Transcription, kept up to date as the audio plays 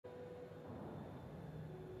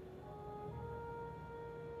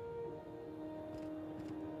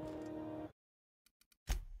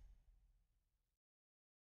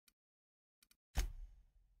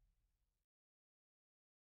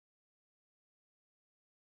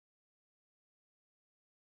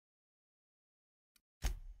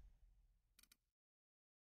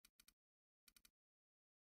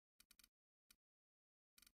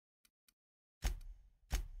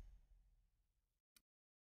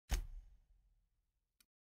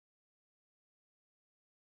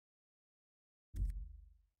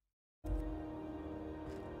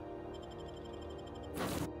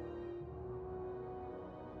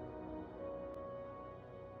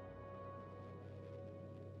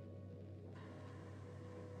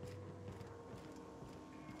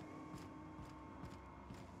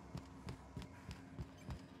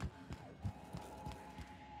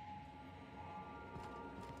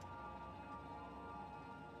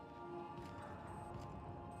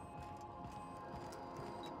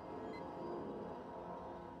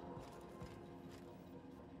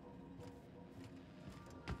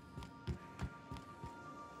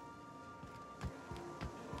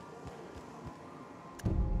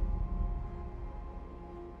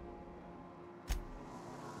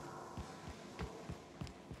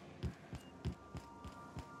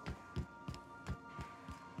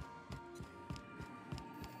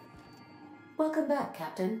Welcome back,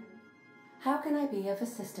 Captain. How can I be of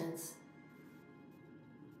assistance?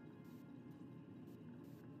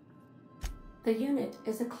 The unit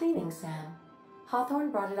is a cleaning SAM.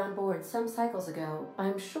 Hawthorne brought it on board some cycles ago,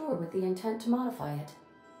 I'm sure with the intent to modify it,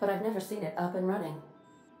 but I've never seen it up and running.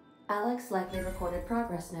 Alex likely recorded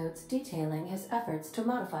progress notes detailing his efforts to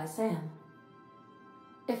modify SAM.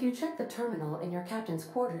 If you check the terminal in your captain's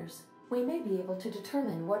quarters, we may be able to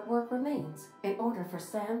determine what work remains in order for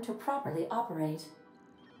SAM to properly operate.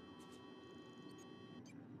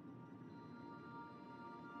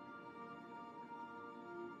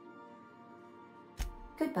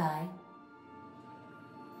 Goodbye.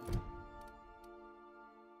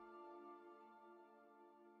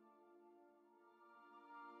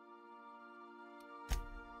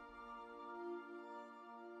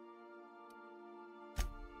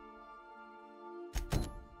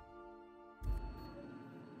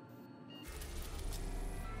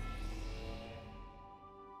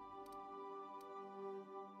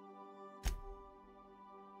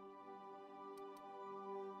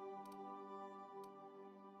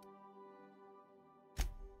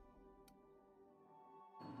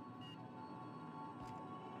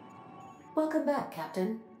 Welcome back,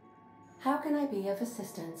 Captain. How can I be of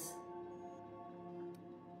assistance?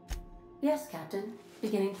 Yes, Captain.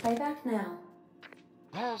 Beginning playback now.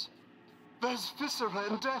 There's viscera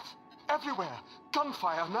and death everywhere.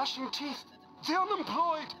 Gunfire, gnashing teeth. The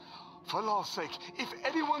unemployed. For law's sake, if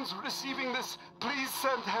anyone's receiving this, please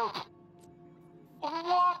send help.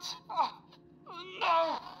 What?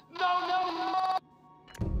 No! No, no,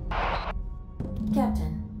 no!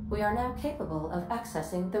 Captain, we are now capable of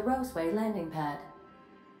accessing the Roseway landing pad.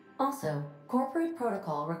 Also, corporate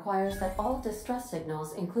protocol requires that all distress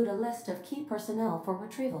signals include a list of key personnel for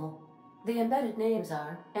retrieval. The embedded names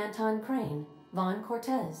are Anton Crane, Vaughn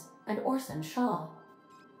Cortez, and Orson Shaw.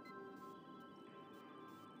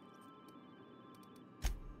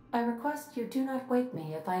 I request you do not wake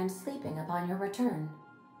me if I am sleeping upon your return.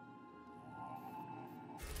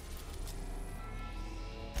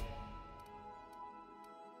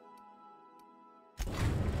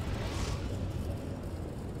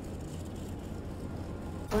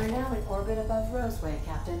 We're now in orbit above Roseway,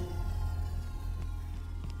 Captain.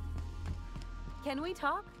 Can we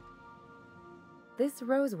talk? This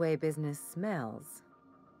Roseway business smells.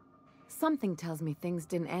 Something tells me things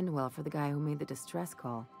didn't end well for the guy who made the distress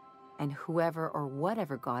call. And whoever or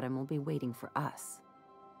whatever got him will be waiting for us.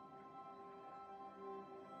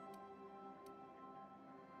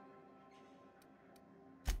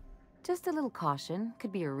 Just a little caution.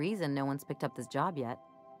 Could be a reason no one's picked up this job yet.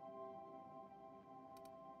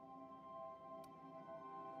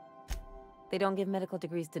 They don't give medical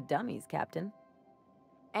degrees to dummies, Captain.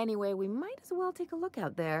 Anyway, we might as well take a look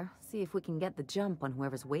out there, see if we can get the jump on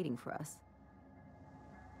whoever's waiting for us.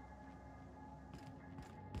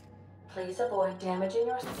 Please avoid damaging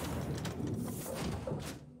your...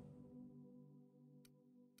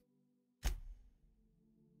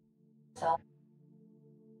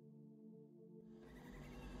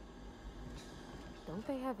 Don't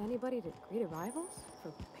they have anybody to greet arrivals?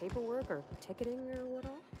 For paperwork or ticketing or what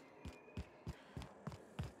all?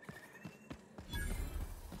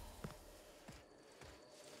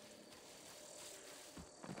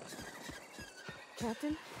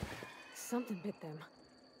 Captain, something bit them.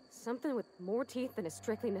 Something with more teeth than is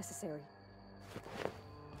strictly necessary.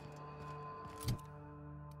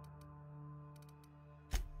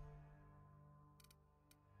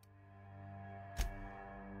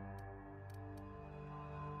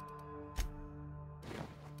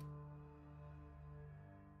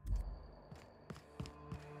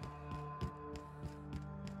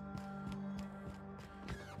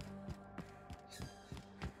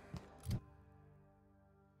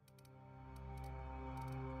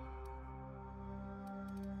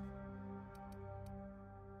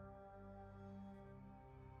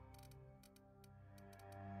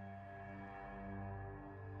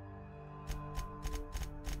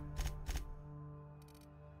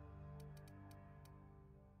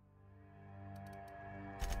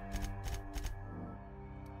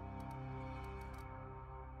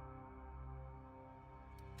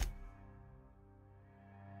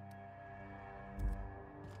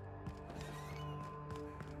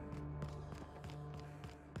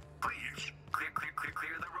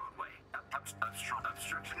 Clear the roadway.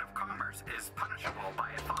 Obstruction of commerce is punishable by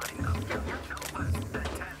a fine of no less than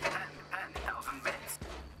 10,000 bits.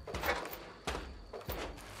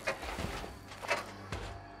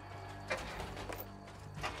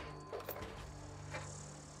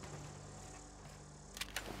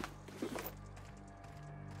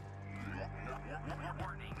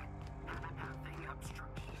 Warning.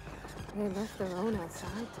 They left their own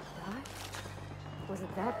outside to die? Was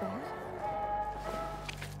it that bad?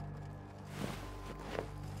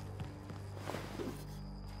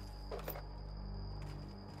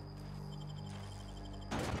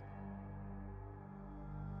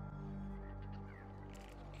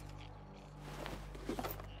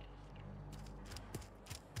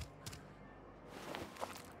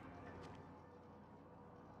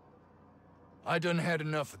 I done had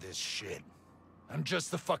enough of this shit. I'm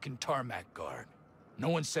just the fucking tarmac guard. No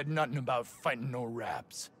one said nothing about fighting no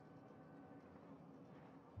raps.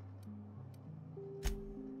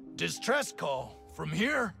 Distress call? From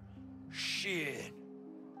here? Shit.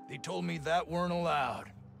 They told me that weren't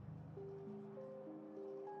allowed.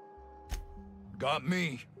 Got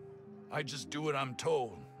me. I just do what I'm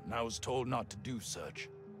told, and I was told not to do such.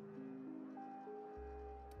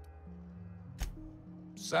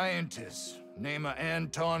 Scientist, name of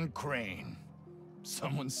Anton Crane.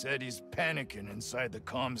 Someone said he's panicking inside the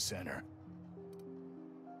comm center.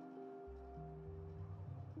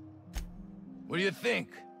 What do you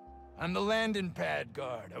think? I'm the landing pad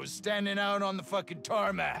guard. I was standing out on the fucking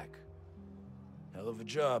tarmac. Hell of a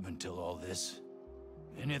job until all this.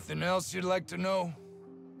 Anything else you'd like to know?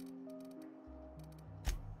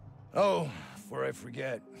 Oh, before I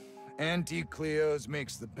forget. Auntie Cleo's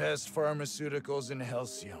makes the best pharmaceuticals in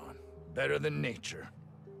Halcyon. Better than nature.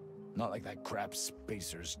 Not like that crap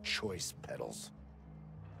Spacer's Choice peddles.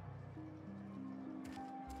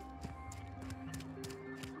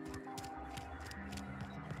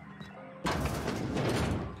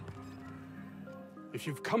 If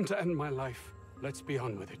you've come to end my life, let's be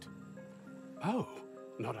on with it. Oh,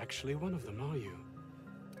 not actually one of them, are you?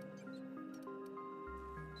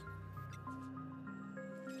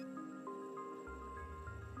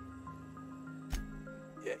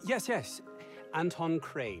 Yes. Anton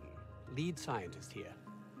Crane, lead scientist here.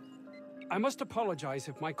 I must apologize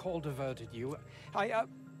if my call diverted you. I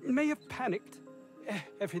may have panicked.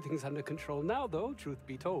 Everything's under control now, though, truth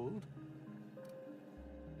be told.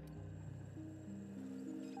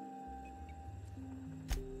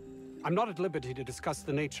 I'm not at liberty to discuss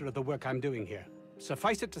the nature of the work I'm doing here.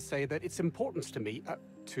 Suffice it to say that its importance to me,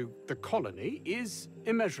 to the colony, is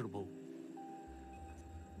immeasurable.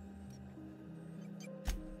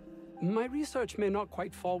 My research may not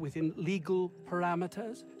quite fall within legal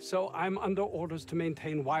parameters, so I'm under orders to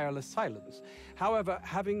maintain wireless silence. However,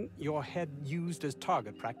 having your head used as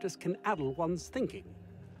target practice can addle one's thinking.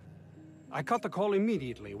 I cut the call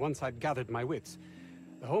immediately once I'd gathered my wits.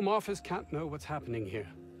 The Home Office can't know what's happening here.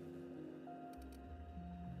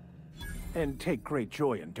 And take great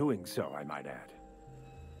joy in doing so, I might add.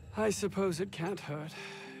 I suppose it can't hurt.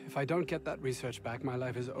 If I don't get that research back, my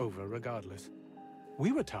life is over regardless.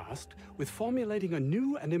 We were tasked with formulating a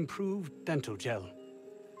new and improved dental gel.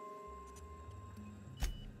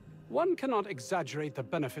 One cannot exaggerate the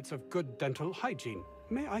benefits of good dental hygiene.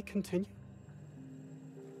 May I continue?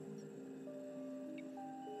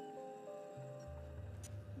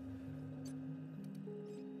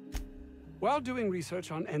 While doing research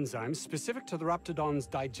on enzymes specific to the Raptidon's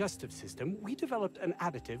digestive system, we developed an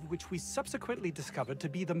additive which we subsequently discovered to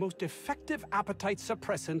be the most effective appetite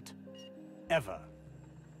suppressant ever.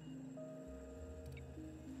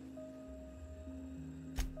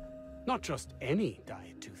 Not just any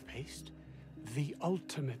diet toothpaste, the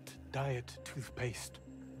ultimate diet toothpaste.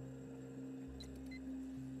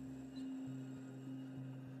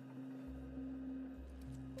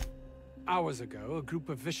 Hours ago, a group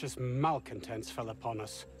of vicious malcontents fell upon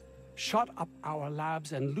us, shot up our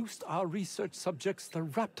labs and loosed our research subjects, the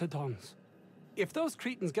Raptidons. If those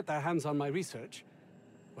cretins get their hands on my research,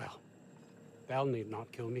 well, they'll need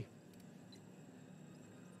not kill me.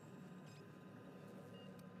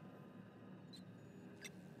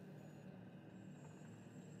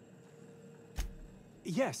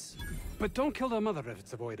 Yes, but don't kill their mother if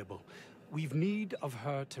it's avoidable. We've need of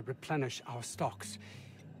her to replenish our stocks.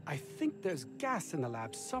 I think there's gas in the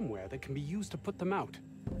lab somewhere that can be used to put them out.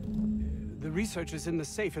 The research is in the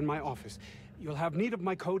safe in my office. You'll have need of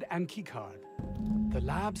my code and keycard. The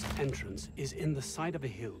lab's entrance is in the side of a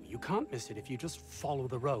hill. You can't miss it if you just follow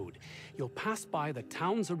the road. You'll pass by the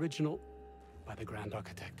town's original... by the Grand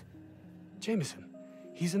Architect. Jameson.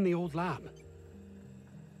 He's in the old lab.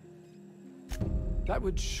 That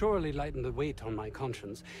would surely lighten the weight on my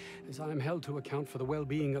conscience, as I am held to account for the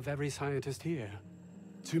well-being of every scientist here.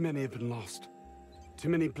 Too many have been lost. Too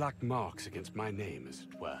many black marks against my name, as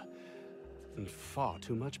it were. And far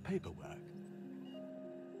too much paperwork.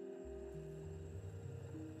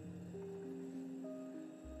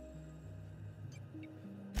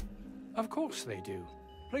 Of course they do.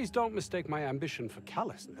 Please don't mistake my ambition for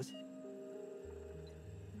callousness.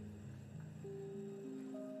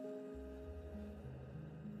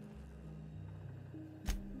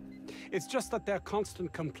 It's just that their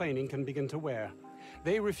constant complaining can begin to wear.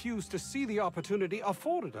 They refuse to see the opportunity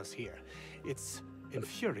afforded us here. It's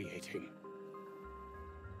infuriating.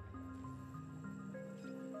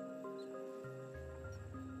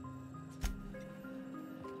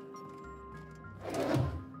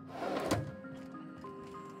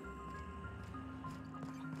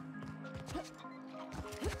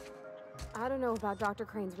 I don't know about Dr.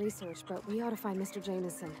 Crane's research, but we ought to find Mr.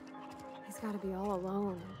 Jameson. He's got to be all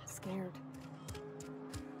alone and scared.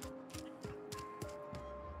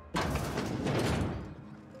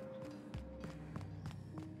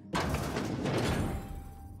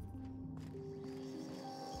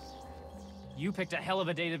 You picked a hell of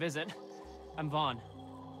a day to visit. I'm Vaughn.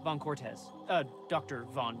 Vaughn Cortez. Dr.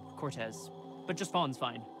 Vaughn Cortez. But just Vaughn's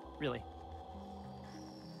fine, really.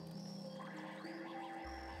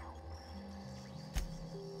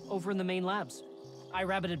 Over in the main labs. I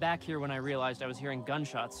rabbited back here when I realized I was hearing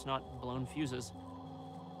gunshots, not blown fuses.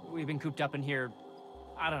 We've been cooped up in here,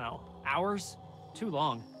 I don't know, hours? Too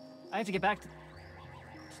long. I have to get back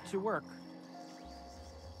to work.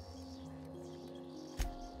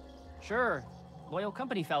 Sure, loyal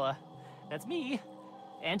company fella. That's me.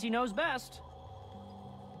 Auntie knows best.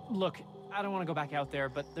 Look, I don't want to go back out there,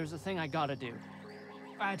 but there's a thing I gotta do.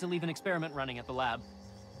 I had to leave an experiment running at the lab.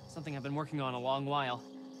 Something I've been working on a long while.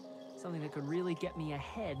 Something that could really get me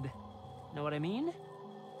ahead. Know what I mean?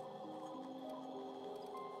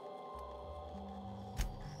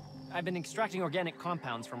 I've been extracting organic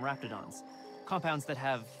compounds from raptidons. Compounds that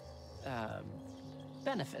have,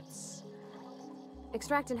 benefits.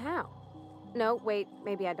 Extracting how? No, wait,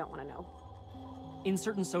 maybe I don't want to know. In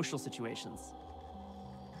certain social situations.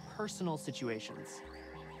 Personal situations.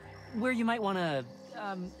 Where you might want to,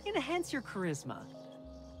 enhance your charisma.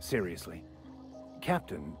 Seriously.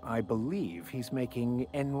 Captain, I believe he's making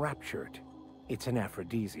enraptured. It's an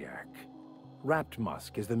aphrodisiac. Wrapped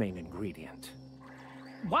musk is the main ingredient.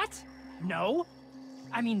 What? No?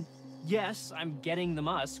 I mean, yes, I'm getting the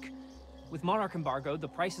musk. With Monarch embargo, the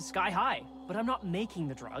price is sky high, but I'm not making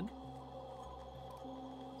the drug.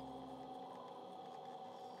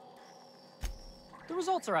 The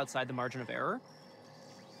results are outside the margin of error.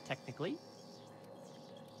 Technically.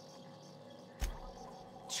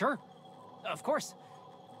 Sure. Of course.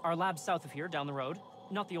 Our lab's south of here, down the road.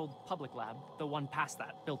 Not the old public lab, the one past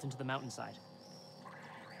that, built into the mountainside.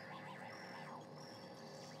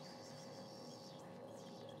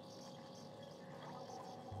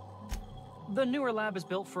 The newer lab is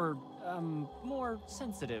built for, more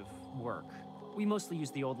sensitive work. We mostly use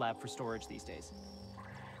the old lab for storage these days.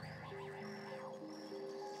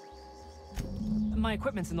 My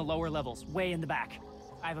equipment's in the lower levels, way in the back.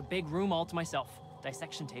 I have a big room all to myself,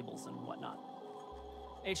 dissection tables and whatnot.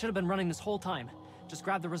 It should have been running this whole time. Just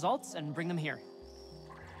grab the results and bring them here.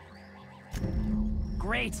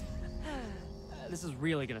 Great! This is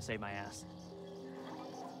really gonna save my ass.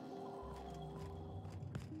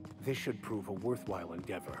 This should prove a worthwhile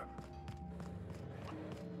endeavor.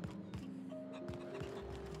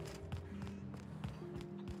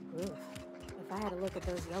 Oof. If I had to look at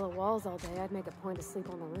those yellow walls all day, I'd make a point to sleep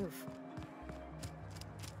on the roof.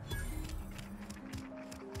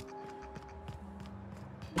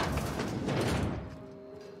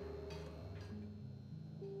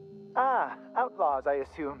 Ah, outlaws, I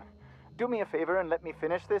assume. Do me a favor and let me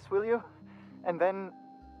finish this, will you? And then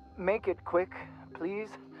make it quick, please.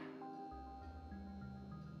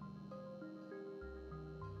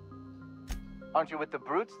 Aren't you with the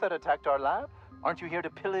brutes that attacked our lab? Aren't you here to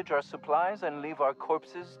pillage our supplies and leave our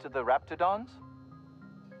corpses to the raptidons?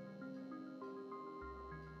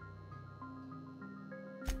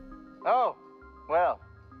 Oh, well,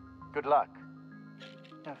 good luck.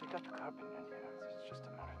 Now, if we got the carbon in here, it's just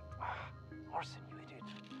a moment. Ah, Orson, you idiot.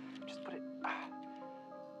 Just put it...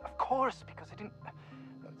 Of course, because I didn't...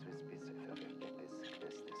 It's got to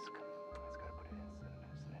put it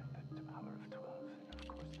in. The power of 12. And of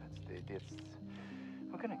course, that's the...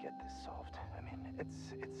 We're gonna get this solved. I mean,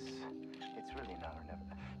 it's really now or never.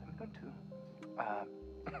 I'm going to...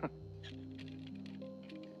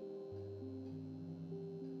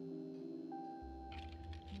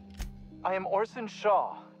 I am Orson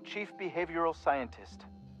Shaw, Chief Behavioral Scientist.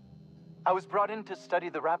 I was brought in to study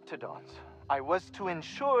the raptidons. I was to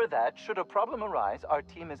ensure that, should a problem arise, our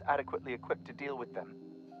team is adequately equipped to deal with them.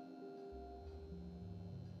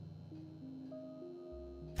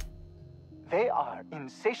 They are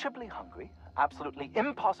insatiably hungry, absolutely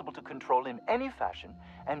impossible to control in any fashion,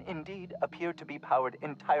 and indeed appear to be powered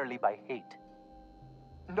entirely by hate.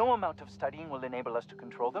 No amount of studying will enable us to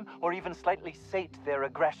control them, or even slightly sate their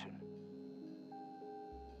aggression.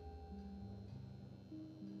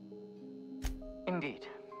 Indeed.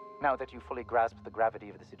 Now that you fully grasp the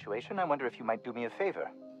gravity of the situation, I wonder if you might do me a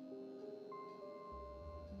favor.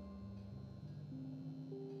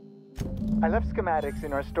 I left schematics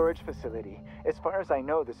in our storage facility. As far as I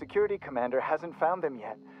know, the security commander hasn't found them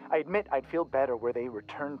yet. I admit I'd feel better were they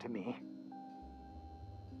returned to me.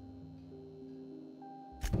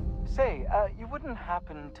 Say, you wouldn't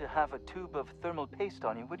happen to have a tube of thermal paste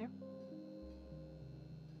on you, would you?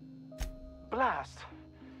 Blast!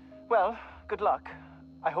 Well, good luck.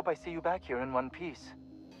 I hope I see you back here in one piece.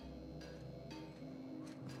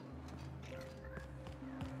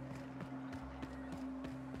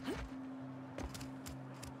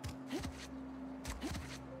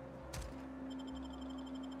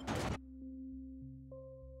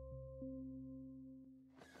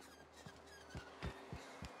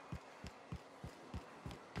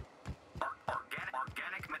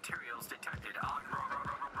 Organic materials detected on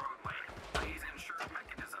roadway. Please ensure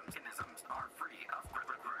mechanisms are free of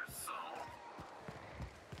reversal.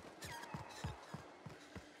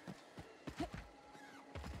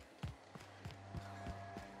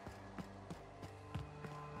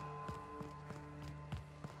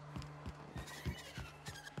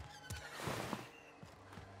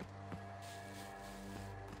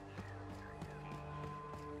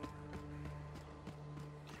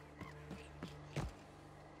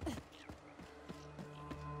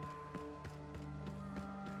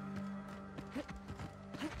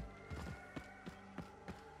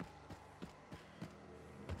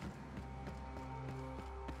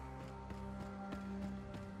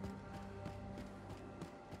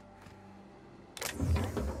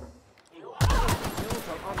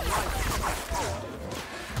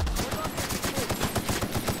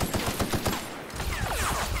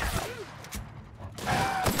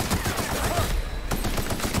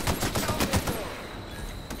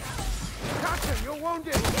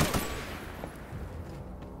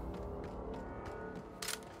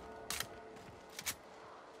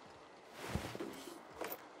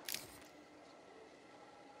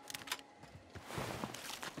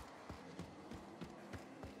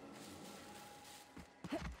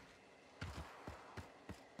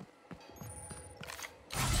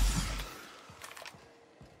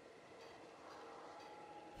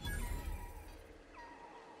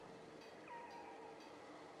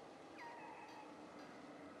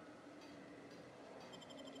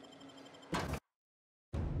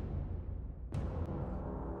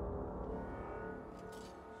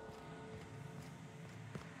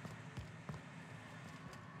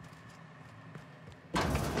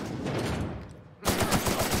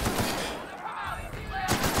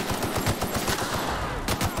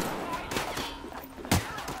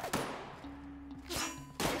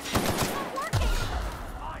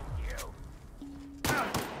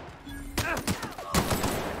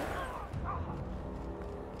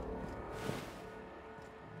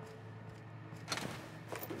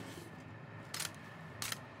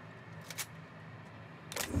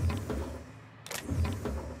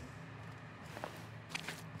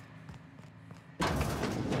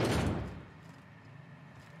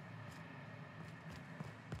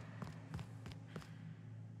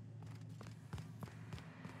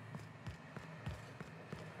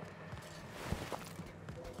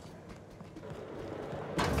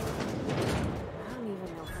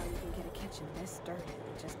 This dirt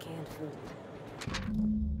and just canned food.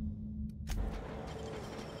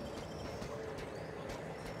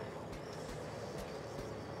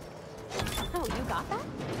 Oh, you got that?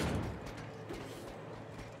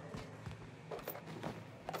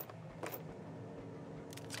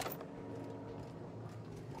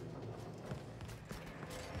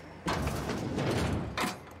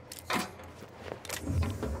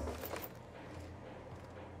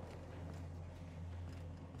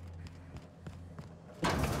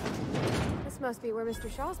 Must be where Mr.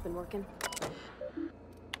 Shaw's been working.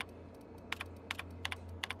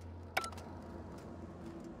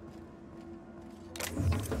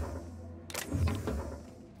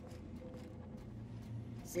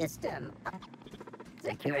 System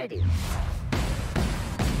security.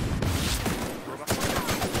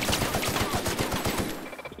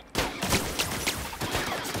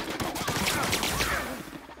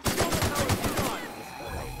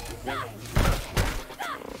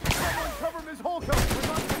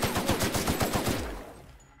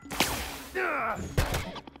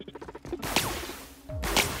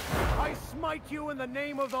 I smite you in the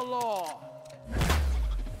name of the law.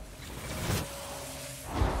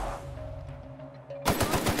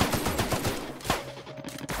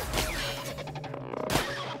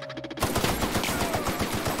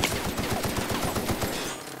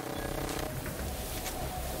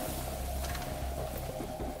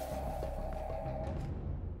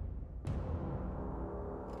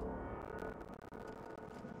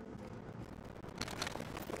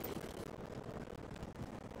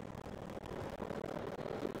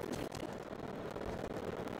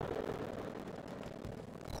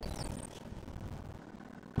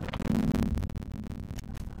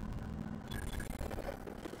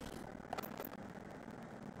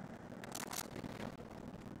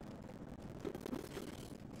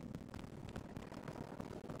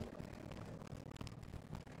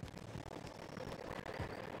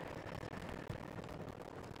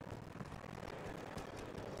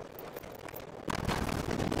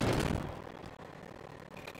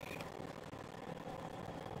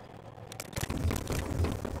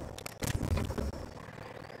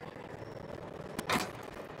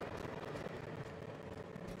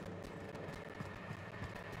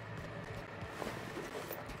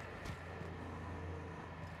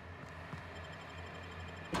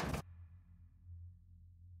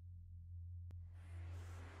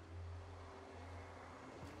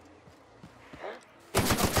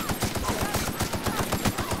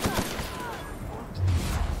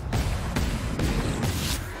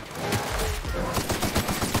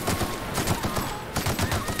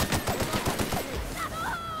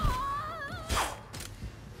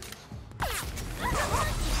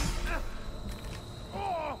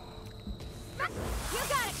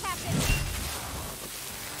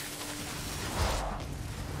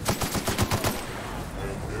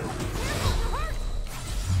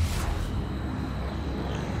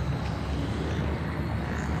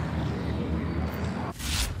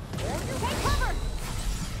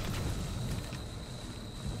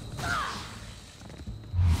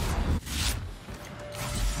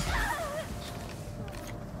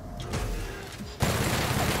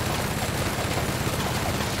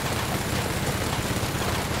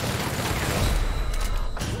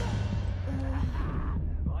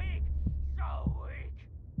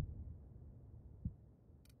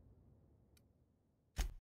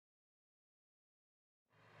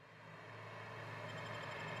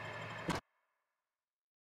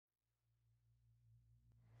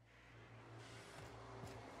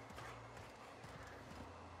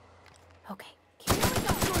 Okay. Here we go.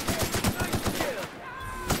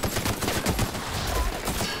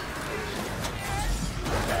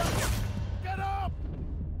 Get up!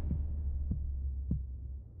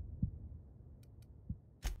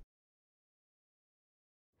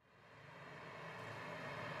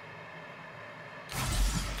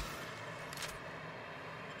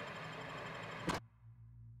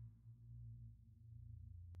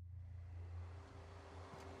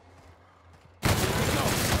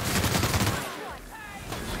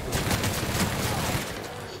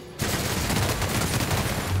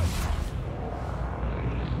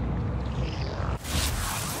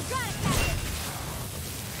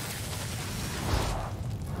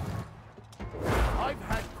 I've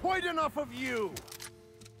had quite enough of you!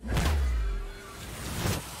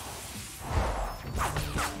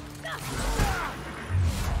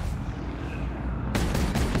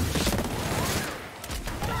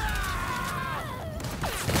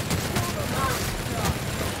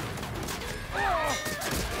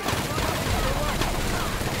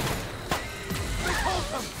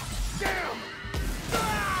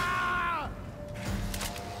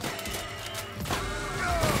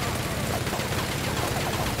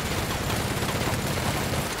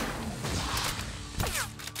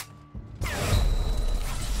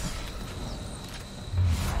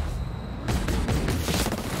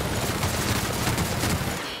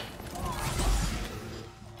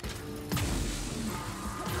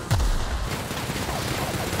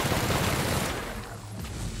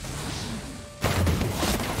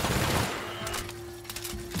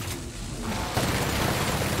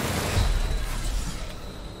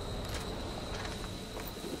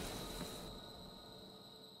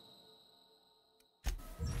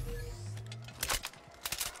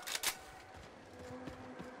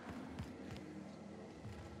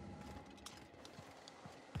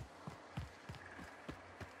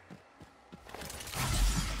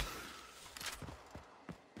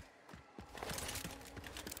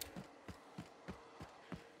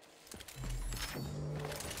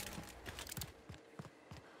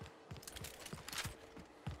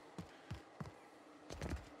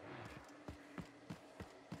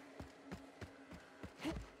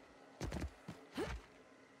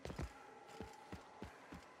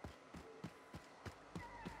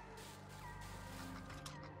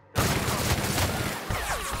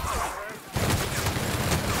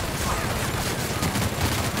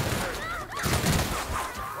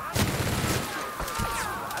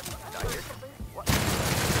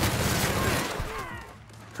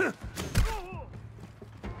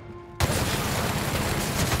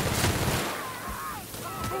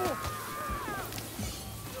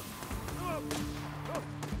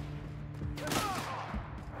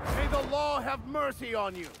 May the law have mercy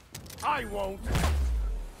on you! I won't!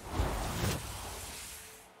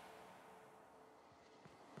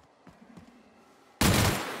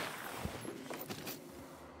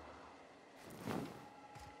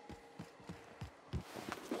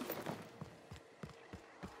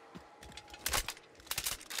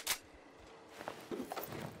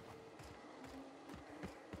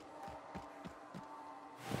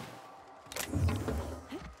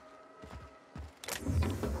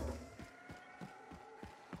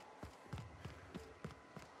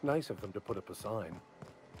 Nice of them to put up a sign.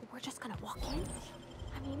 We're just gonna walk in?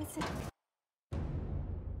 I mean, it's a...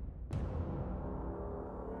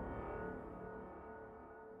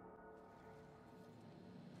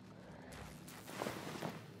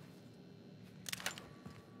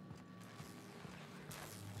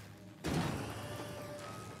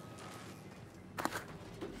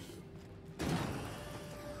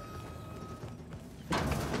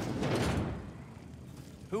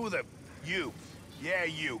 Who the... You. Yeah,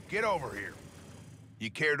 you. Get over here.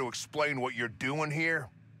 You care to explain what you're doing here?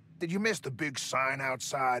 Did you miss the big sign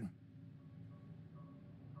outside?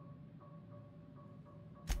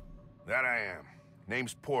 That I am.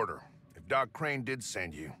 Name's Porter. If Doc Crane did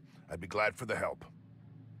send you, I'd be glad for the help.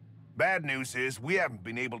 Bad news is, we haven't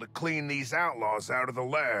been able to clean these outlaws out of the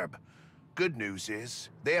lab. Good news is,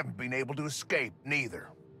 they haven't been able to escape, neither.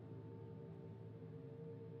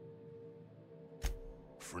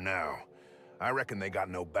 For now. I reckon they got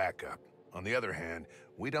no backup. On the other hand,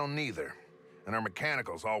 we don't neither. And our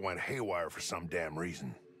mechanicals all went haywire for some damn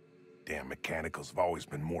reason. Damn mechanicals have always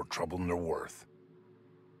been more trouble than they're worth.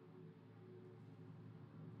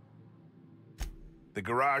 The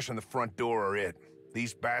garage and the front door are it.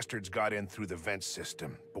 These bastards got in through the vent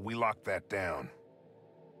system, but we locked that down.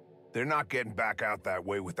 They're not getting back out that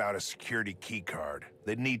way without a security keycard.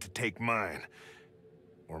 They'd need to take mine.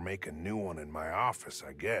 Or make a new one in my office,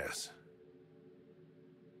 I guess.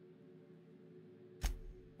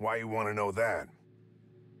 Why you want to know that?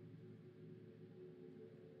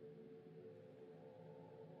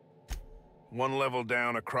 One level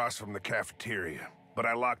down across from the cafeteria, but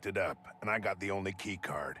I locked it up, and I got the only key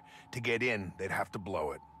card. To get in, they'd have to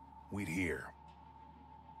blow it. We'd hear.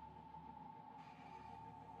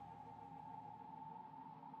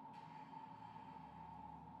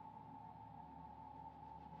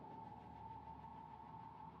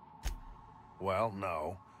 Well,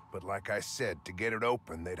 no. But like I said, to get it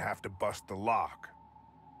open, they'd have to bust the lock.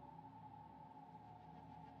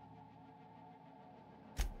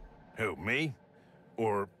 Who, me?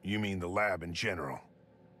 Or you mean the lab in general?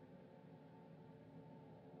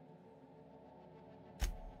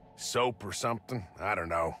 Soap or something? I don't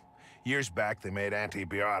know. Years back, they made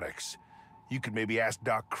antibiotics. You could maybe ask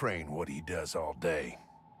Doc Crane what he does all day.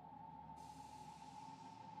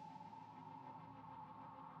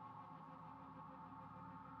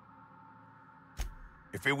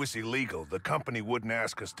 If it was illegal, the company wouldn't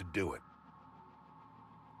ask us to do it.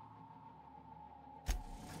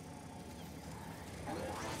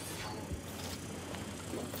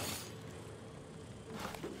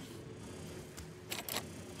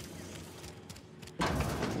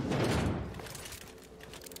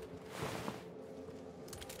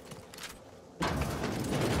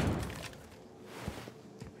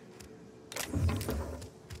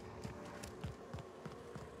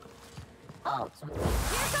 Oh, so Here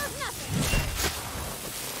goes nothing!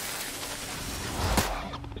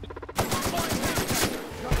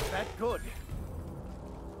 Not that good.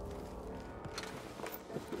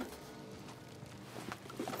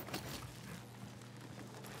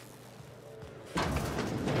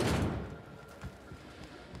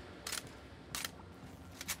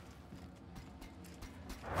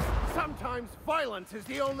 Sometimes violence is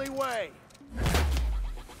the only way.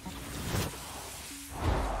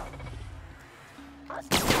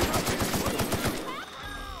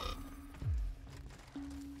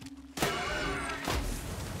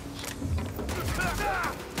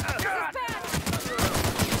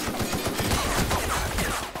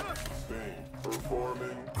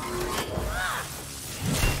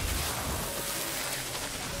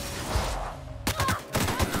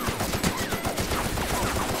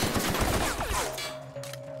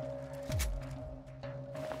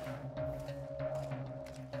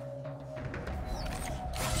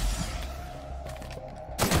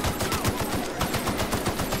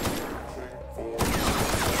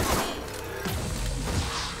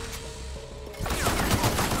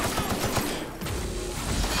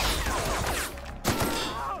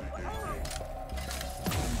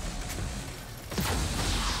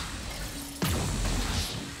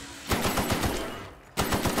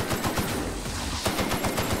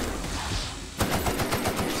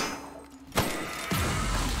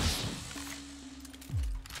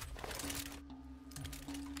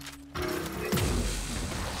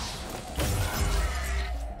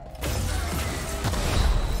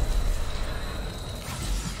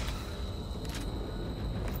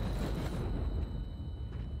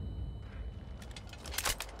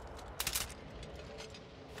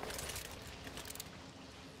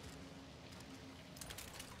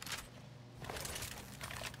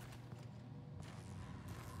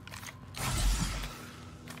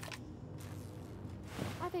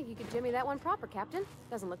 I think you could jimmy that one proper, Captain.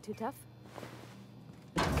 Doesn't look too tough.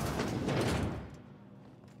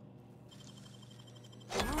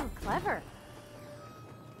 Oh, clever.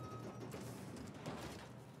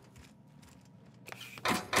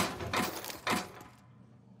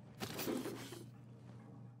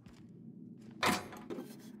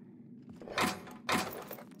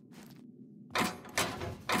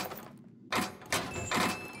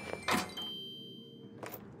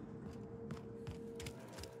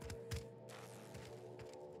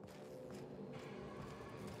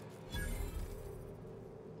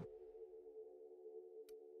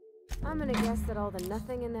 I'm gonna guess that all the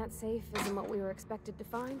nothing in that safe isn't what we were expected to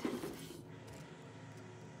find.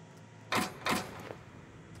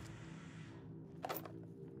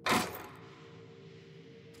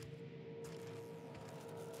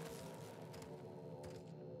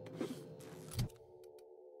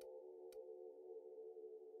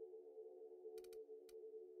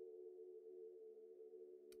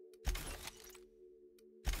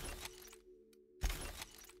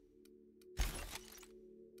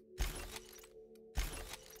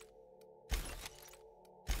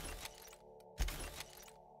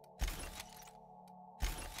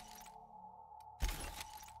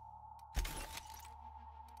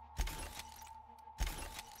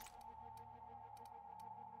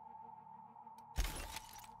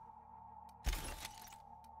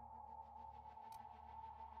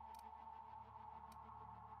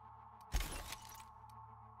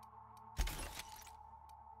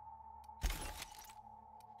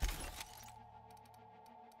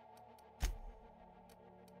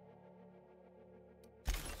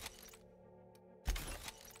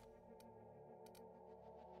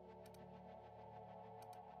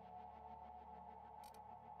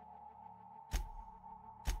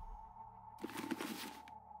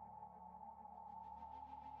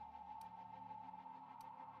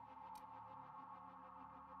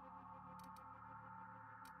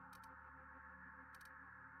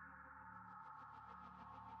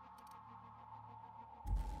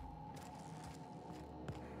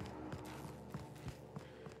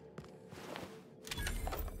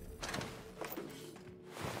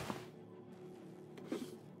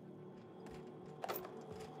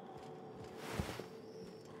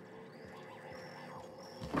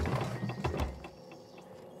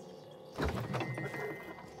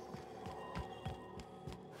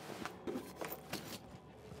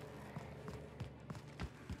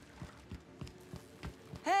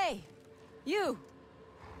 You!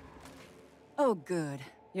 Oh, good.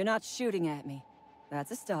 You're not shooting at me.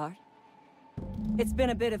 That's a start. It's been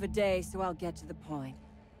a bit of a day, so I'll get to the point.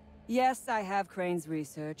 Yes, I have Crane's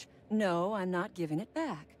research. No, I'm not giving it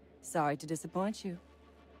back. Sorry to disappoint you.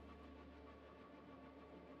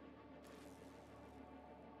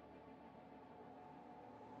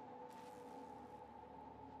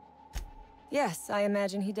 Yes, I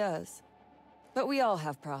imagine he does. But we all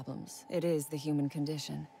have problems. It is the human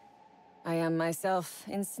condition. I am myself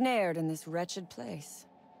ensnared in this wretched place.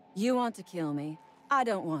 You want to kill me. I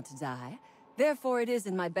don't want to die. Therefore, it is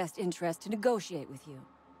in my best interest to negotiate with you.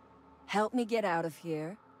 Help me get out of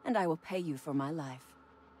here, and I will pay you for my life.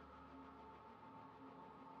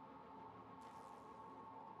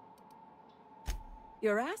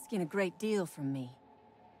 You're asking a great deal from me.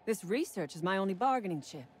 This research is my only bargaining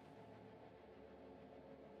chip.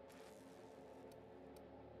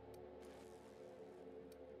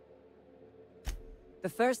 The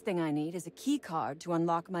first thing I need is a key card to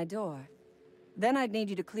unlock my door. Then I'd need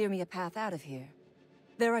you to clear me a path out of here.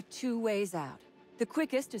 There are 2 ways out. The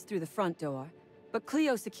quickest is through the front door, but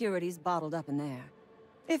Cleo Security's bottled up in there.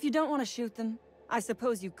 If you don't want to shoot them, I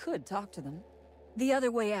suppose you could talk to them. The other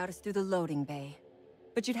way out is through the loading bay,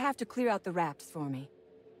 but you'd have to clear out the rafts for me.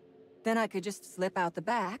 Then I could just slip out the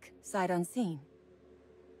back, sight unseen.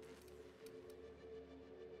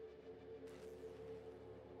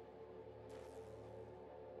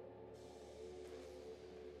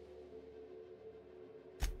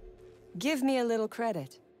 Give me a little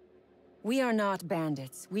credit. We are not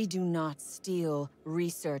bandits. We do not steal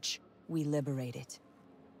research. We liberate it.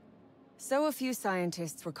 So a few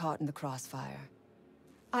scientists were caught in the crossfire.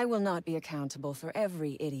 I will not be accountable for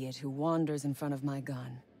every idiot who wanders in front of my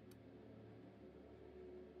gun.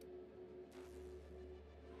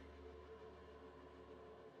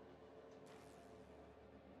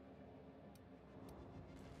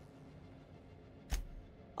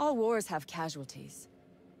 All wars have casualties.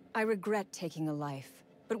 I regret taking a life,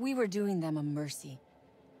 but we were doing them a mercy.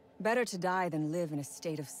 Better to die than live in a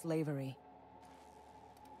state of slavery.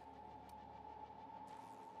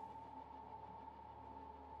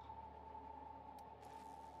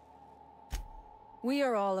 We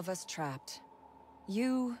are all of us trapped.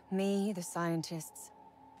 You, me, the scientists.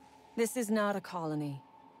 This is not a colony.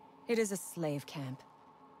 It is a slave camp.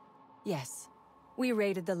 Yes, we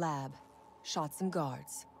raided the lab, shot some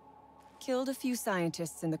guards. Killed a few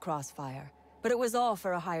scientists in the crossfire, but it was all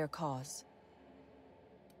for a higher cause.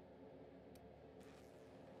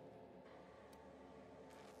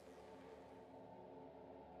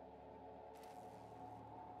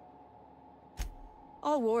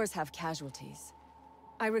 All wars have casualties.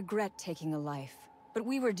 I regret taking a life, but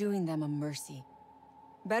we were doing them a mercy.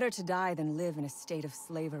 Better to die than live in a state of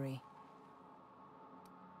slavery.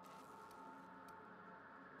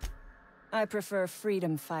 I prefer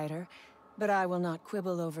freedom fighter, but I will not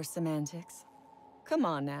quibble over semantics. Come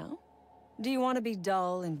on now. Do you want to be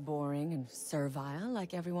dull and boring and servile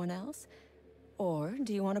like everyone else? Or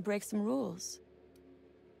do you want to break some rules?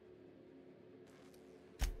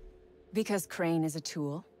 Because Crane is a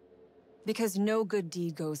tool. Because no good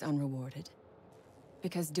deed goes unrewarded.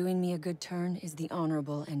 Because doing me a good turn is the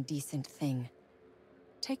honorable and decent thing.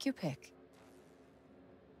 Take your pick.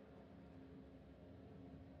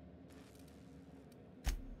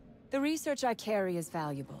 The research I carry is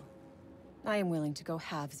valuable. I am willing to go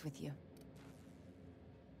halves with you.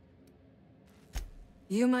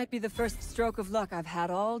 You might be the first stroke of luck I've had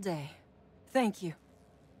all day. Thank you.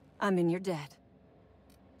 I'm in your debt.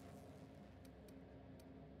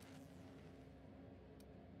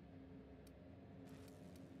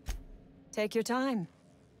 Take your time.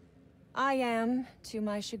 I am, to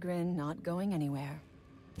my chagrin, not going anywhere.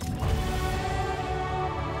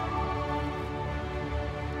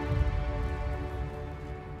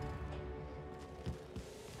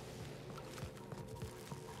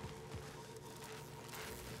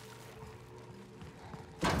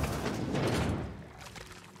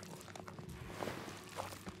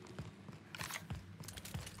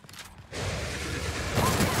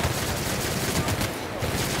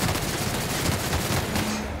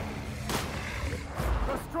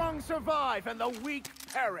 Survive and the weak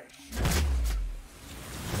perish.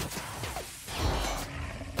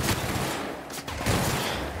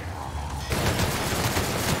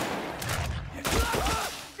 Get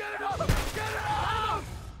it up! Get it up!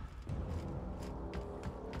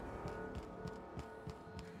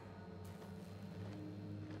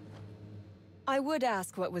 I would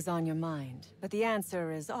ask what was on your mind, but the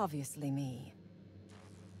answer is obviously me.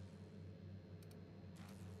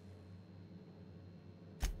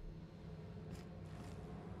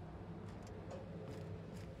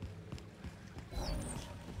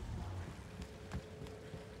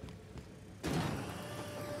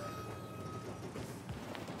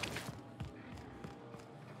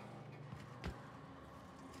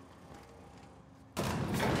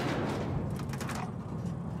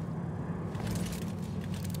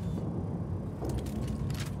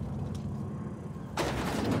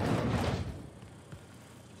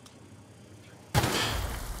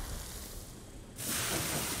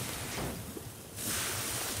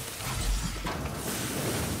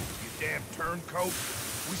 scope.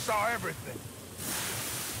 We saw everything.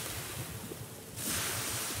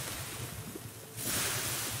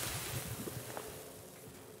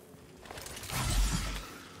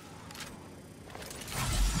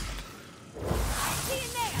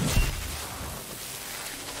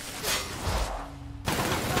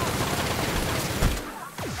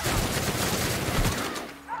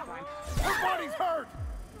 Everybody's hurt!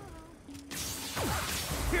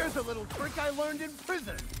 Here's a little trick I learned in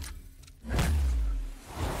prison.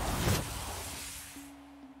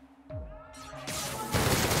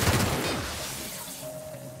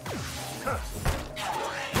 Pass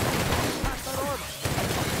that armor.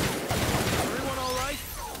 Everyone all right?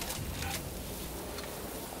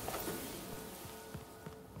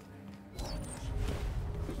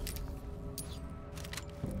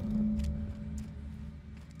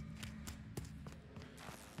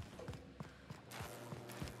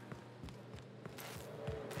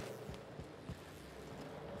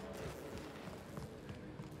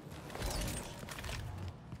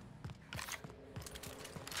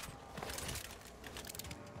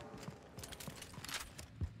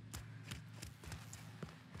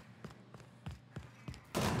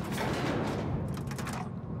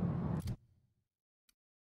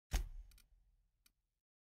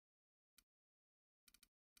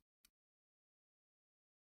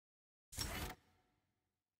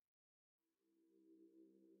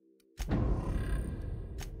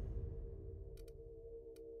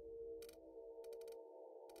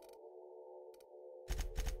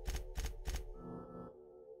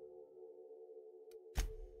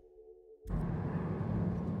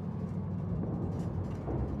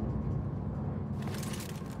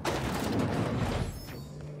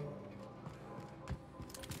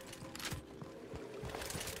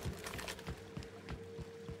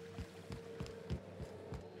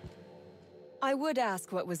 I would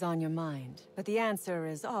ask what was on your mind, but the answer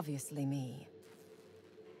is obviously me.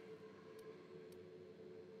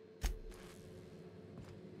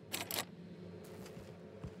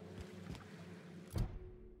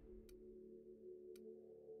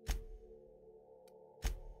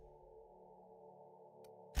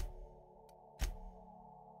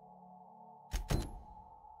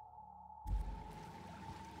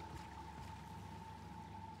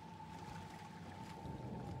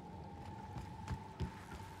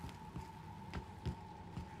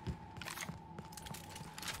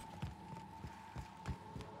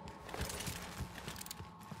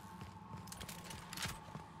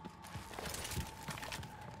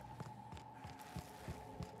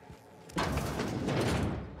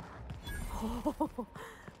 Oh,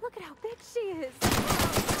 look at how big she is!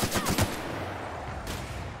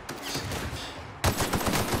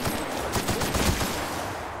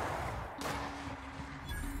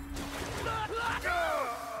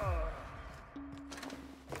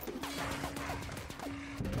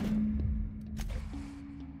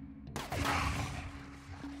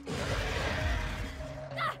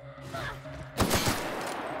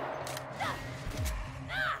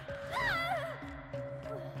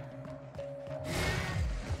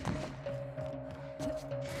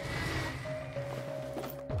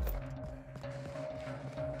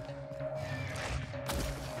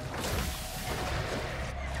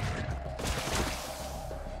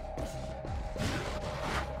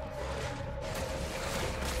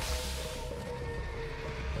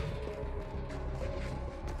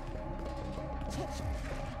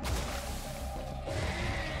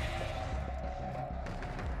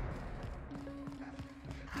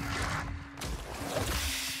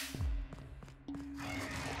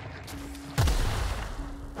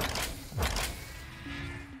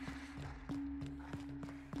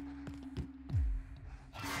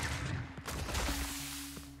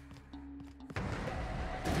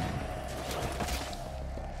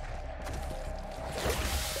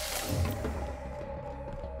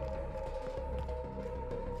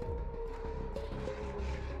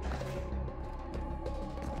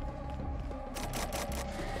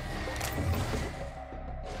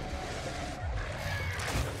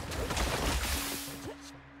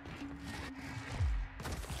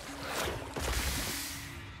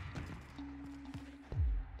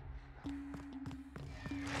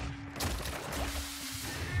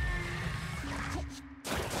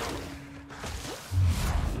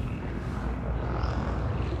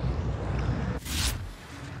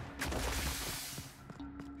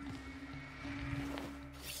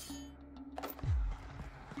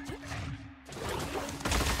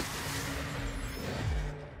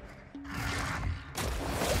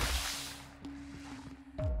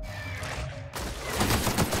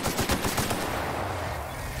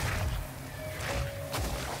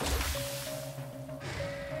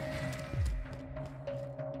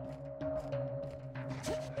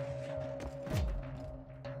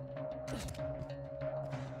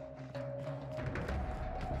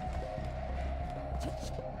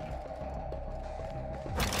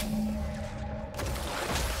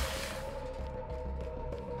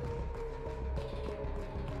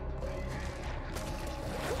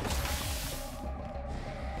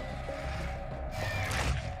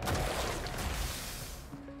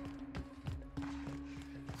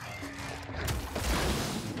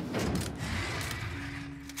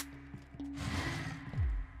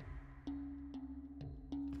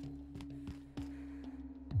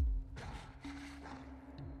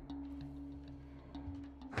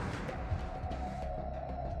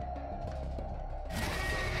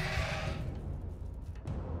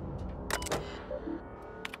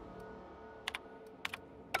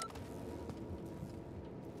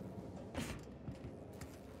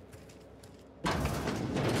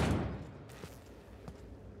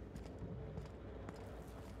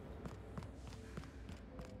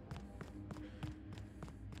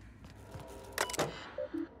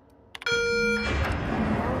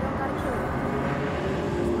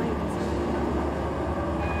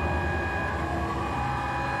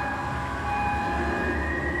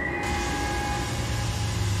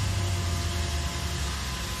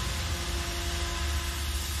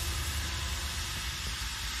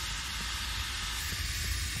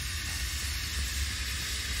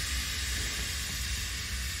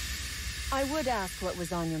 I would ask what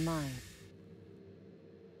was on your mind.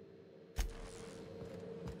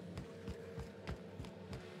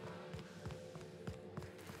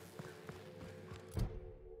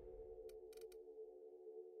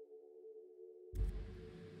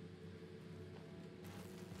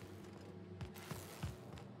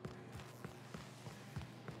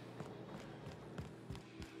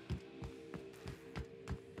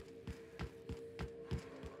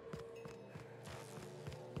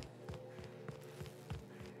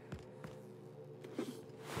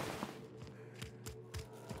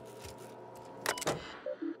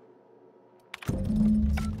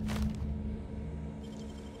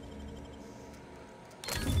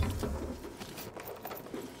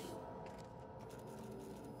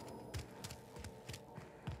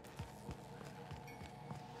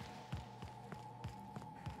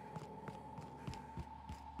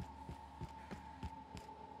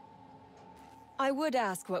 I would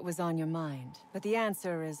ask what was on your mind, but the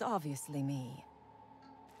answer is obviously me.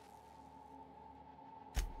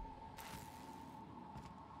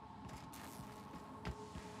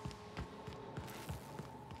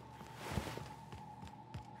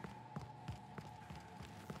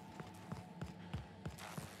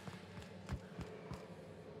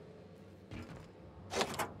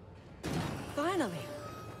 Finally!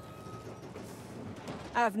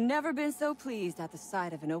 I've never been so pleased at the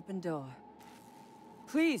sight of an open door.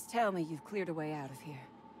 Please tell me you've cleared a way out of here.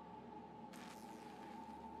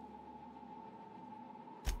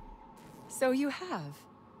 So you have.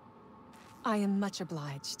 I am much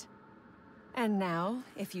obliged. And now,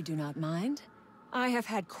 if you do not mind, I have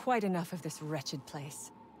had quite enough of this wretched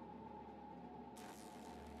place.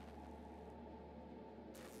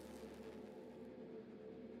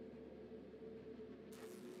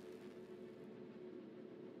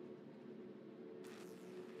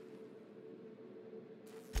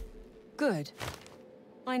 Good.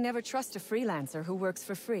 I never trust a freelancer who works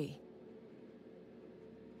for free.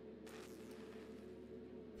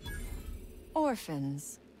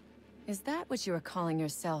 Orphans. Is that what you are calling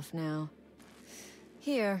yourself now?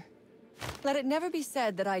 Here. Let it never be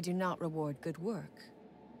said that I do not reward good work.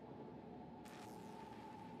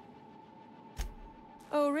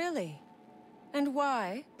 Oh, really? And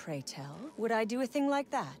why, pray tell, would I do a thing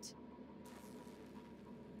like that?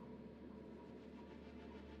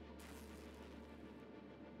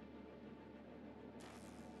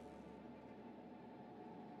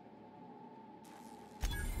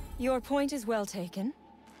 Your point is well taken.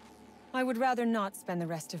 I would rather not spend the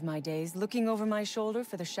rest of my days looking over my shoulder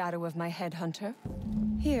for the shadow of my headhunter.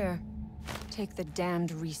 Here, take the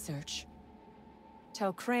damned research.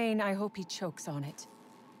 Tell Crane I hope he chokes on it.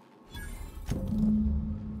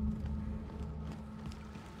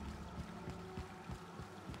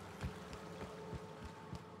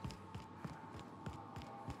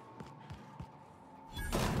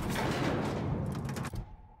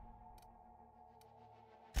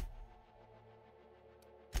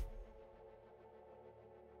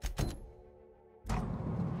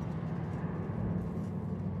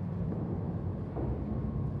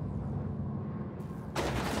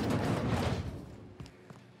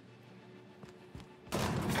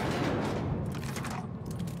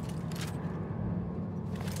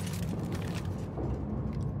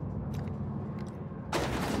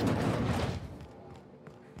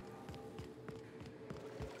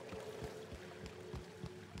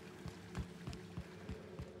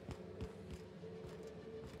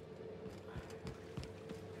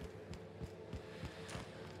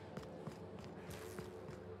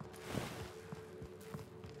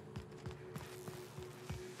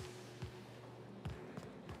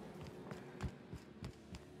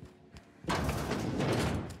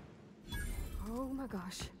 Oh my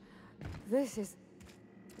gosh. This is...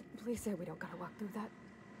 Please say we don't gotta walk through that.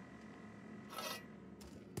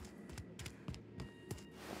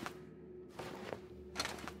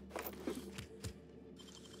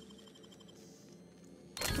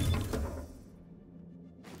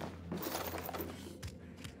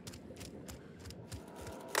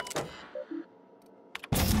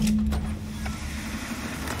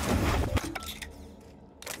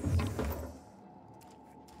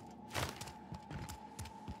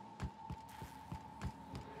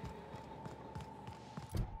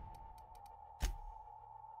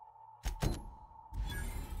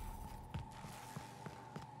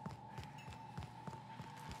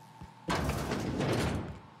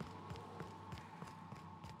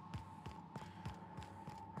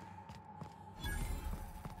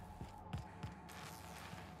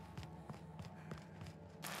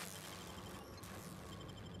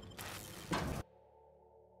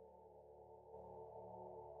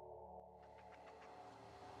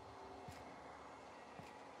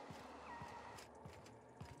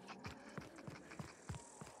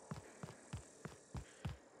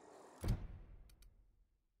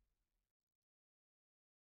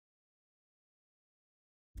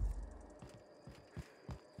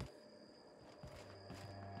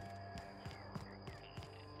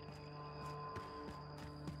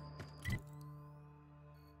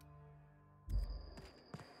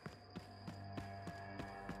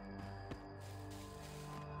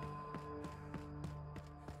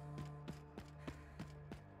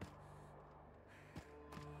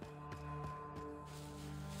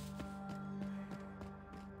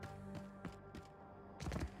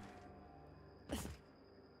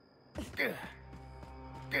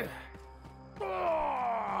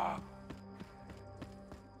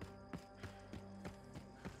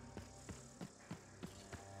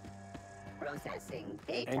 Processing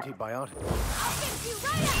data. Antibiotic. I'll fix you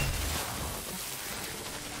right up!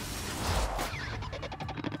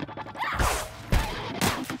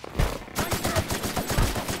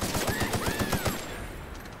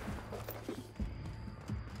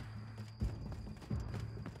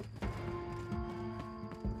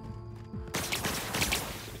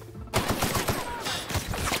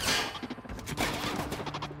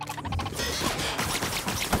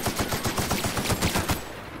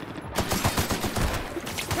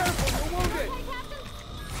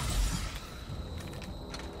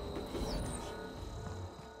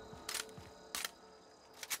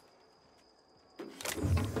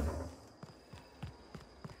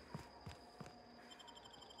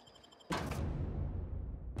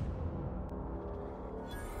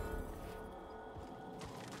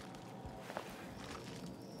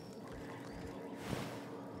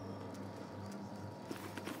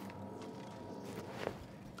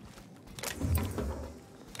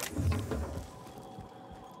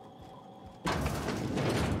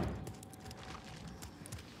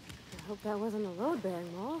 I hope that wasn't a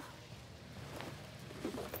load-bearing wall.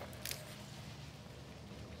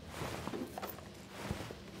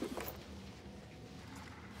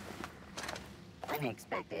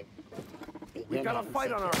 Unexpected. We got a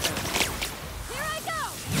fight on our hands. Here I go!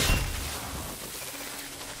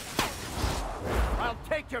 I'll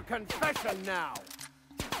take your confession now.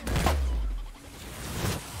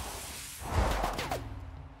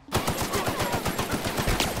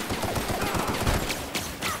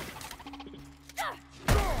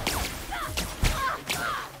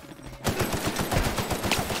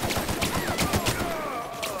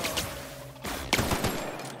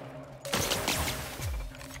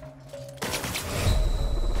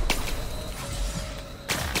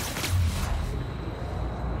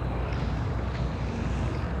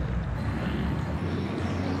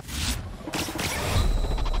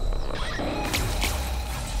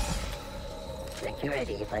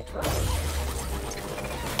 Security patrol.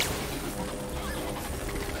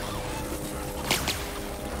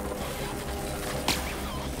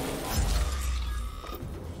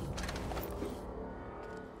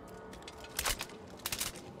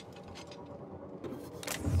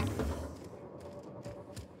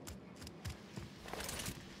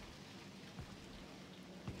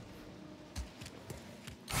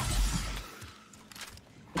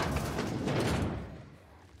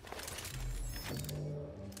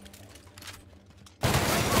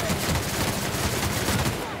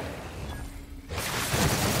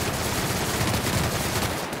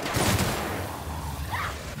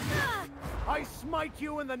 I smite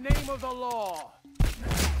you in the name of the law.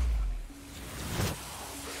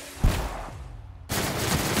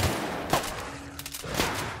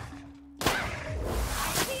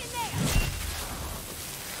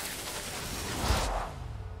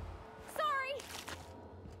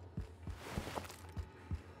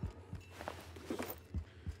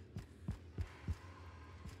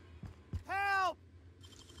 Help!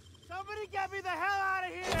 Somebody get me the hell out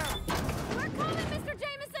of here! We're coming, Mr.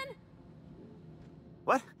 Jameson!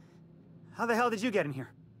 What? How the hell did you get in here?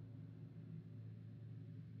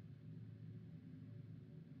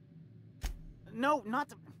 No,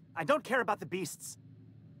 not... I don't care about the beasts.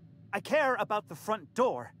 I care about the front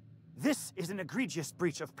door. This is an egregious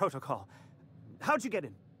breach of protocol. How'd you get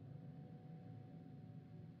in?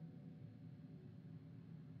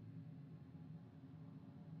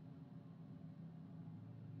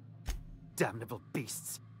 Damnable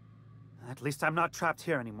beasts. At least I'm not trapped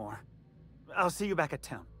here anymore. I'll see you back at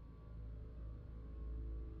town.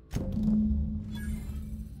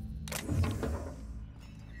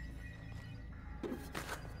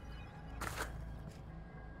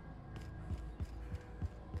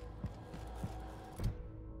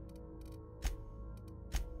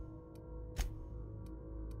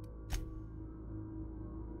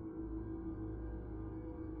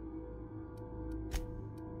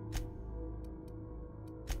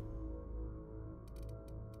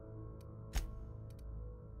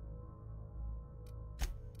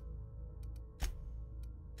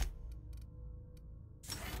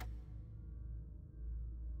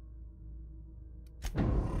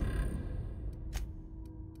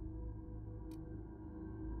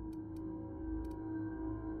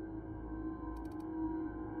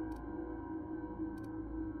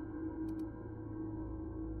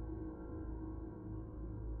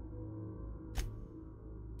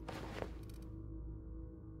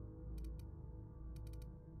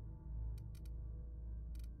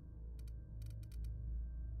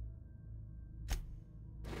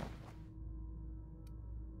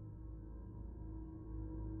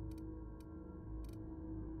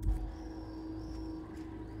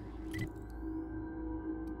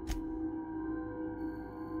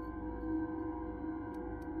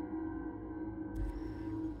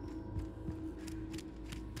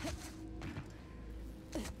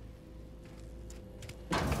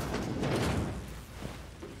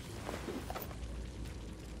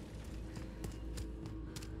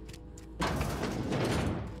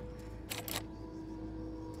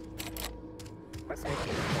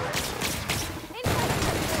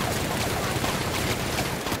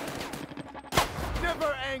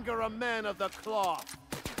 longer a man of the cloth.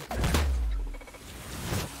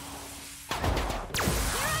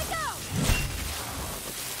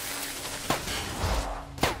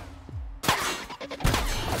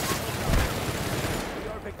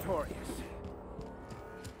 You're victorious.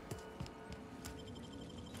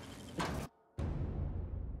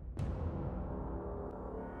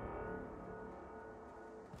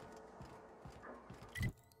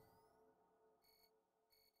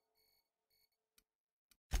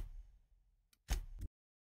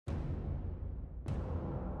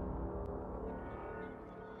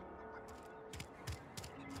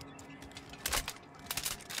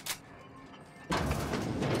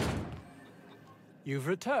 You've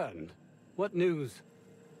returned. What news?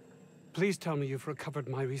 Please tell me you've recovered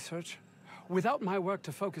my research. Without my work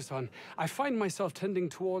to focus on, I find myself tending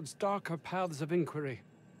towards darker paths of inquiry.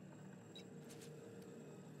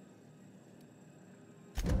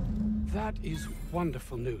 That is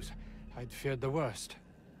wonderful news. I'd feared the worst.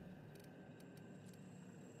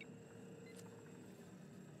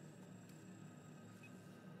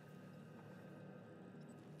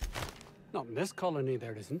 Not in this colony,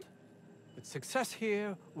 there isn't. But success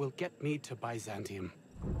here will get me to Byzantium.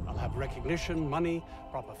 I'll have recognition, money,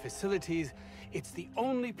 proper facilities. It's the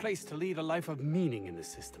only place to lead a life of meaning in the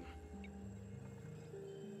system.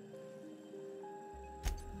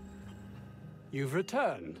 You've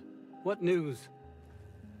returned. What news?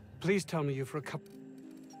 Please tell me you've recovered.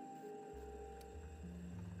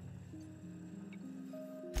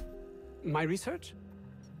 My research?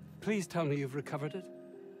 Please tell me you've recovered it.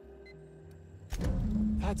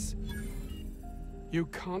 That's... You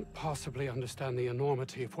can't possibly understand the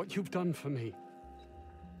enormity of what you've done for me.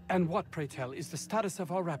 And what, pray tell, is the status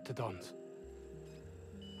of our raptidons?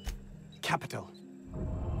 Capital.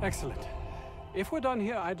 Excellent. If we're done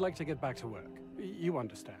here, I'd like to get back to work. You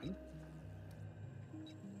understand?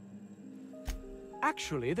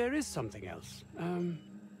 Actually, there is something else.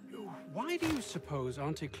 Why do you suppose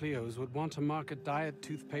Auntie Cleo's would want to market diet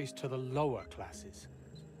toothpaste to the lower classes?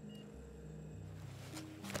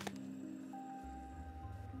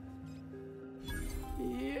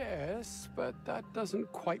 Yes, but that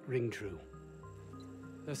doesn't quite ring true.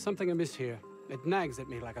 There's something amiss here. It nags at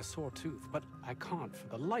me like a sore tooth, but I can't for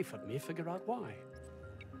the life of me figure out why.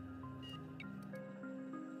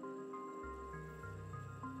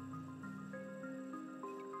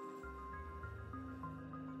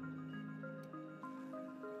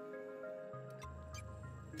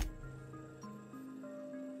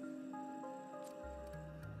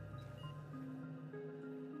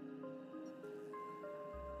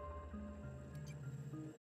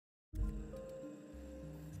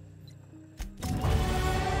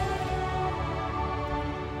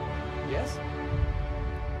 Yes?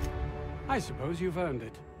 I suppose you've earned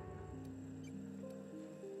it.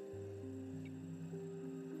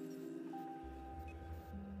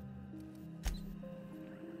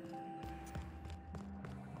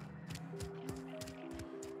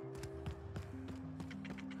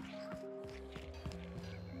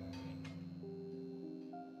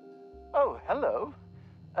 Oh, hello.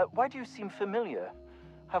 Why do you seem familiar?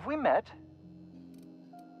 Have we met?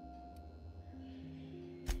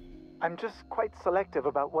 I'm just quite selective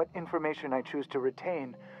about what information I choose to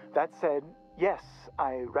retain. That said, yes,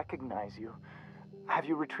 I recognize you. Have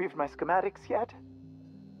you retrieved my schematics yet?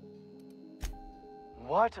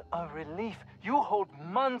 What a relief. You hold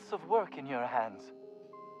months of work in your hands.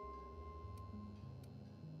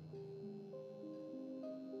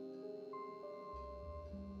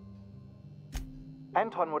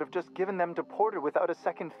 Anton would have just given them to Porter without a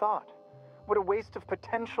second thought. What a waste of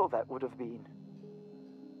potential that would have been.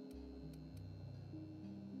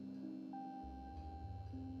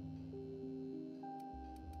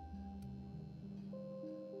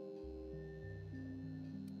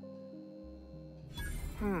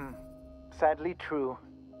 Sadly true.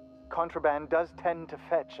 Contraband does tend to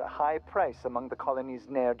fetch a high price among the colony's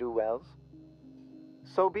ne'er-do-wells.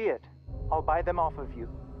 So be it. I'll buy them off of you.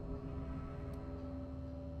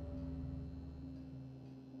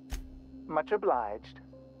 Much obliged.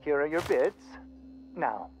 Here are your bids.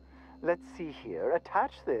 Now, let's see here.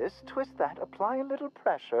 Attach this, twist that, apply a little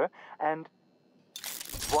pressure, and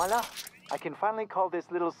voila! I can finally call this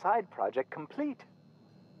little side project complete.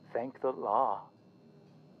 Thank the law.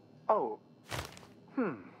 Oh.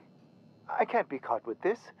 I can't be caught with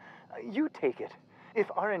this. You take it. If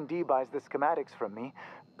R&D buys the schematics from me,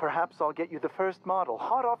 perhaps I'll get you the first model,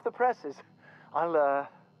 hot off the presses. I'll,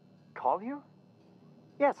 call you?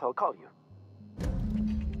 Yes, I'll call you.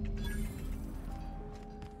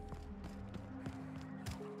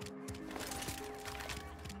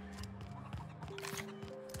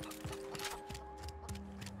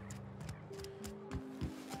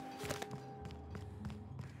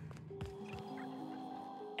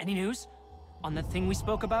 Any news? On that thing we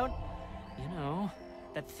spoke about? You know,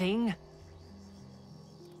 that thing?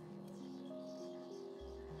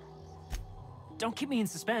 Don't keep me in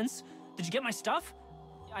suspense. Did you get my stuff?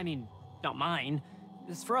 I mean, not mine.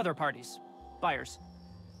 It's for other parties. Buyers.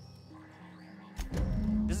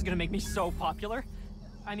 This is gonna make me so popular.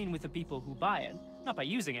 I mean, with the people who buy it, not by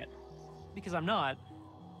using it. Because I'm not.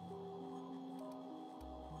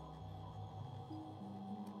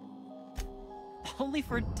 Only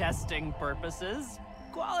for testing purposes.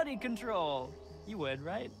 Quality control. You would,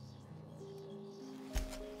 right?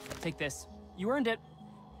 Take this. You earned it.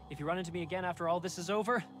 If you run into me again after all this is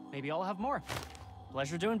over, maybe I'll have more.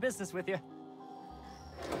 Pleasure doing business with you.